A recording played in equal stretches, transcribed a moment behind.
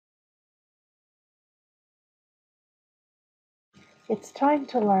It's time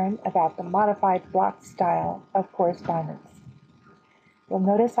to learn about the modified block style of correspondence. You'll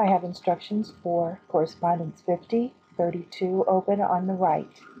notice I have instructions for correspondence 50-32 open on the right,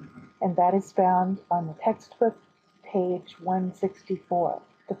 and that is found on the textbook, page 164.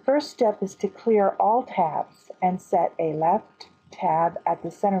 The first step is to clear all tabs and set a left tab at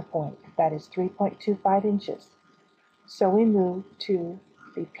the center point, that is 3.25 inches. So we move to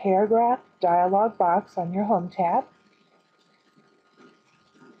the paragraph dialog box on your Home tab,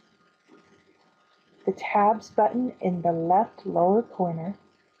 the Tabs button in the left lower corner,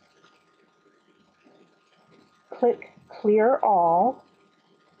 click Clear All,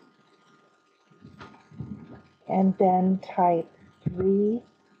 and then type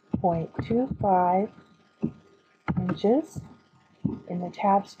 3.25 inches in the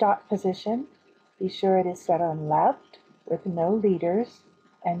tab stop position. Be sure it is set on left with no leaders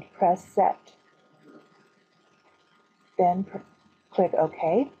and press Set. Then click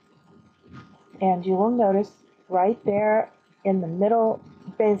OK. And you will notice right there in the middle,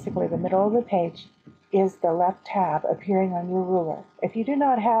 basically the middle of the page, is the left tab appearing on your ruler. If you do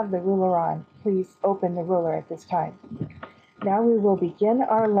not have the ruler on, please open the ruler at this time. Now we will begin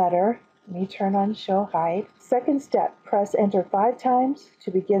our letter. Let me turn on Show Hide. Second step, press Enter 5 times to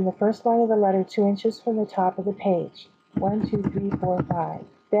begin the first line of the letter 2 inches from the top of the page. 1, 2, 3, 4, 5.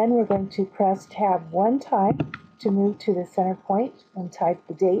 Then we're going to press Tab 1 time to move to the center point and type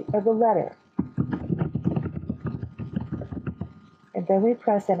the date of the letter. And then we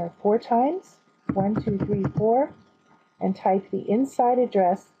press Enter 4 times, 1, 2, 3, 4, and type the inside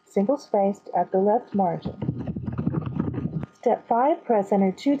address single-spaced at the left margin. Step 5, press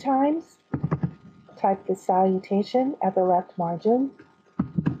Enter 2 times, type the salutation at the left margin,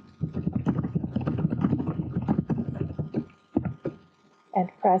 and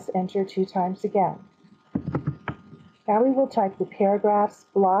press Enter 2 times again. Now we will type the paragraphs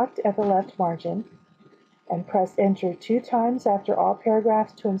blocked at the left margin, and press Enter 2 times after all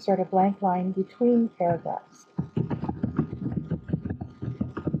paragraphs to insert a blank line between paragraphs.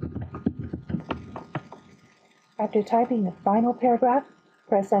 After typing the final paragraph,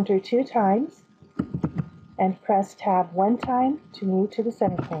 press Enter 2 times and press Tab 1 time to move to the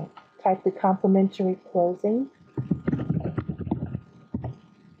center point. Type the complementary closing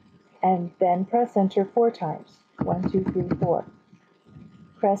and then press Enter 4 times. 1, 2, 3, 4.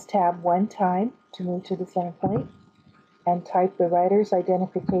 Press Tab 1 time to move to the center point and type the writer's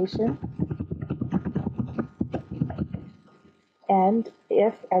identification. And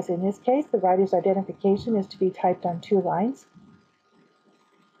if, as in this case, the writer's identification is to be typed on 2 lines,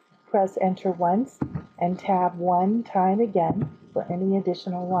 press Enter once and Tab 1 time again for any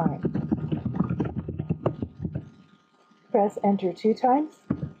additional line. Press Enter 2 times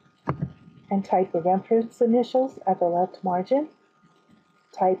and type the reference initials at the left margin.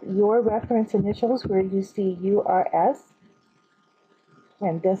 Type your reference initials where you see URS,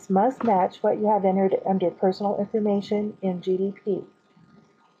 and this must match what you have entered under personal information in GDP.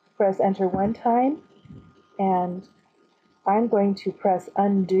 Press Enter 1 time, and I'm going to press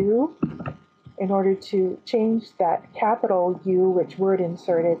Undo in order to change that capital U, which word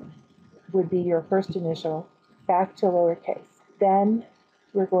inserted would be your first initial, back to lowercase. Then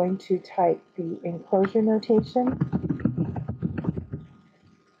we're going to type the enclosure notation.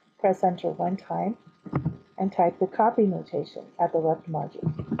 Press Enter 1 time and type the copy notation at the left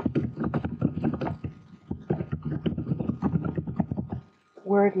margin.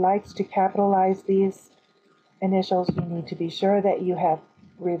 Word likes to capitalize these initials. You need to be sure that you have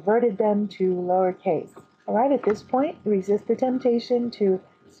reverted them to lowercase. All right, at this point, resist the temptation to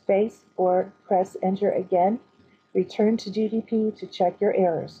space or press Enter again. Return to GDP to check your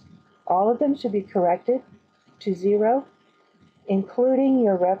errors. All of them should be corrected to 0, including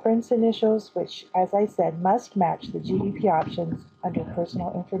your reference initials, which, as I said, must match the GDP options under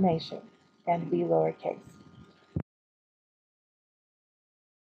personal information and be lowercase.